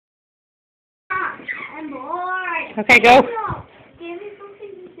I'm bored. Okay, go. Give me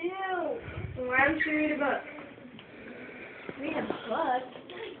something to do. Why don't you read a book? Read a book?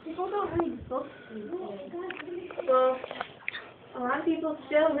 People don't read books these days. Well, a lot of people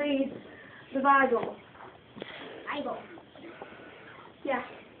still read the Bible. Bible. Yeah.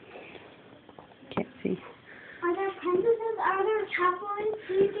 Can't see. Are there princesses? Are there cowboys?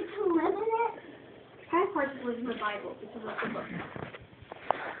 Do you get to live in it? I personally live in the Bible because of the book.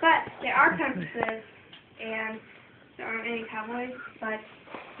 But there are princesses, and there aren't any cowboys, but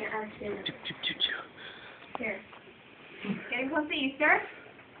there are two. Here. Getting close to Easter.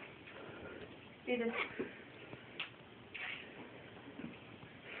 Do this.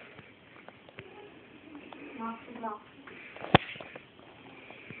 Knock it off.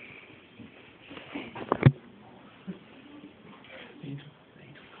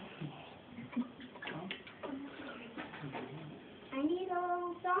 I need a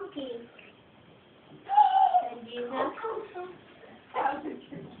little donkey. And Jesus. I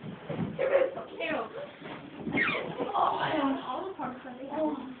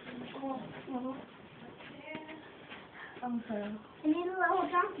need a little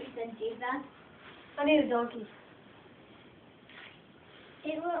donkey, said Jesus. I need a donkey.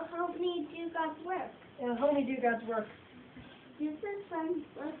 It will help me do God's work. It'll help me do God's work. Jesus' friends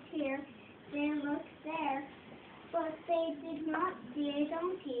looked here, they looked there, but they did not see a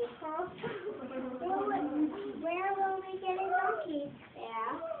donkey. Where will we get a donkey?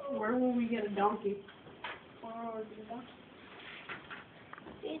 Yeah. Where will we get a donkey?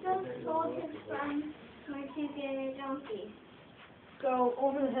 Jesus told his friends where to get a donkey. Go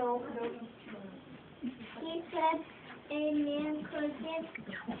over the hill. He said a man could give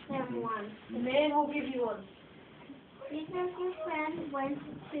them one. The man will give you one. Jesus' friend went to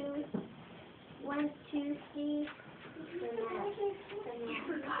see the man. You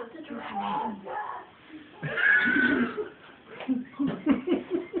forgot the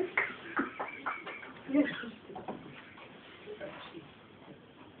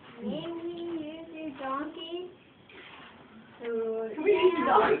May we use your donkey? Can we use the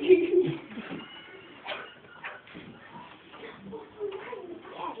donkey?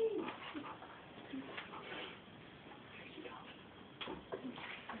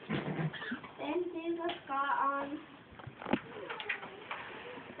 Then Jesus got on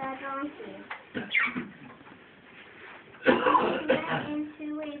the donkey. He went into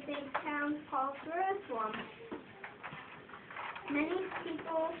a big town called Jerusalem. Many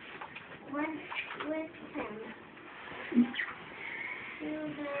people went with him to the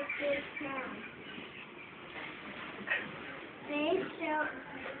big town.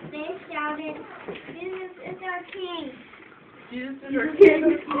 They shouted, "Jesus is our king!" Jesus is our king.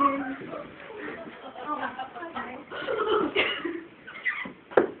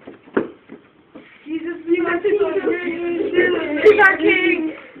 Jesus is our king. He's our king.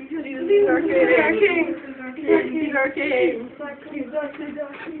 He's our king. He's our king.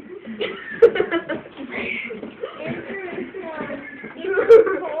 In Jerusalem, Jesus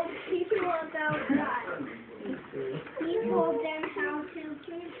told people about God. He told them how to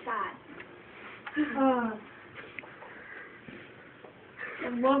please God.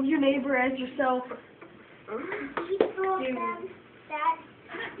 And love your neighbor as yourself. He told them that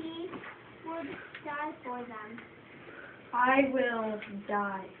he would die for them. I will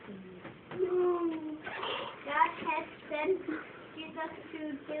die for you. God had sent Jesus to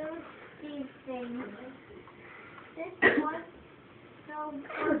do these things. This was so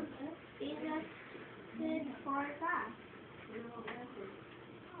good. Jesus did for God.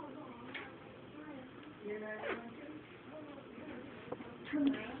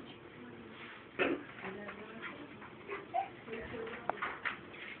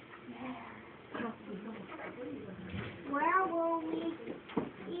 Where will we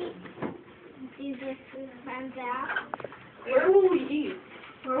eat? Jesus' friends asked. Where will we eat?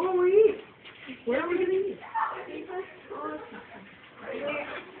 Where will we eat? Where are we going to eat? Jesus told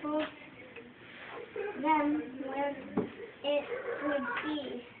them where it would be.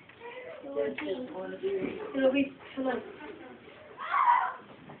 It'll be tonight.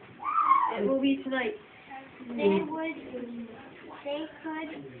 It will be tonight. They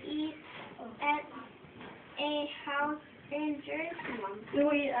could eat at a house in Jerusalem.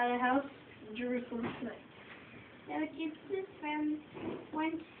 We'll eat at a house in Jerusalem tonight. So Jesus' friends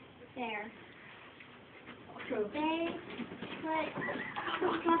went there. They put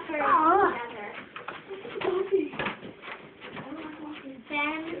supper together.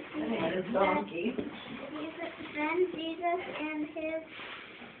 Then Jesus and his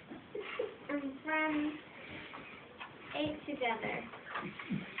friends ate together.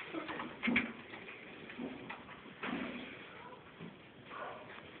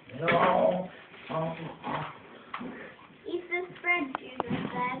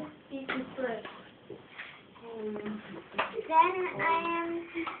 am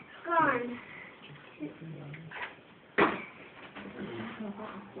gone.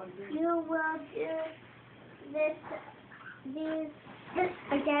 You will do this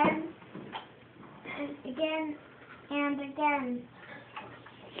again and again and again.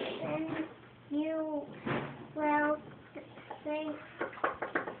 Then you will think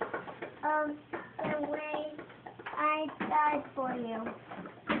of the way I died for you.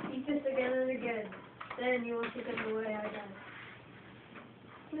 Eat this again and again. Then you will think of the way I died.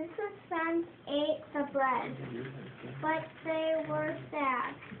 Mrs. Friend ate the bread, but they were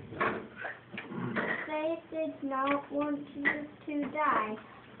sad. They did not want you to die.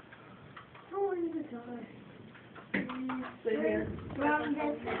 How are you to die? From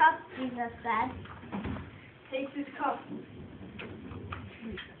this cup, Jesus said. Take this cup.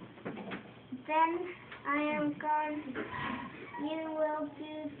 Then I am gone. You will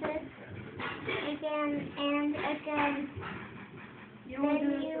do this again and again.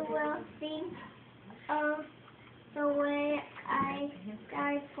 Then you will think of the way I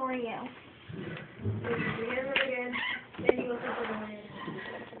died for you. Again and again. Then you will think of the way.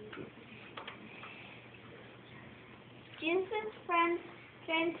 Jesus' friends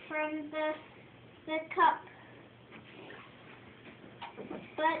drank from the cup,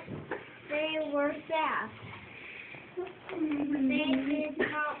 but they were sad. They did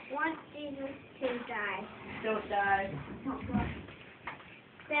not want Jesus to die. Don't die.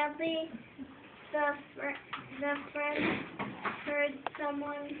 Sadly, the friends heard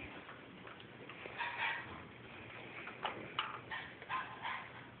someone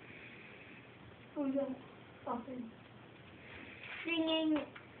singing.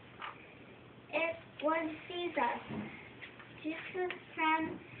 It was Jesus. Jesus'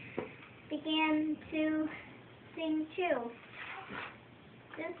 friends began to sing too.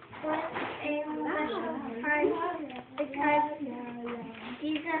 This was a special part because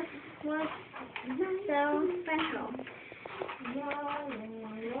Jesus was so special.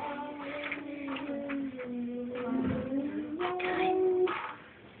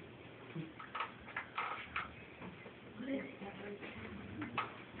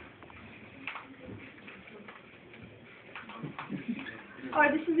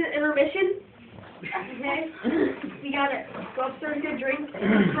 Alright, this is an intermission. Okay? You gotta go upstairs and get a drink.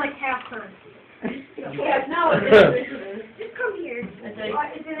 It's like half time. Yeah, no, it's intermission. Just come here.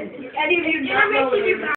 Any of you not know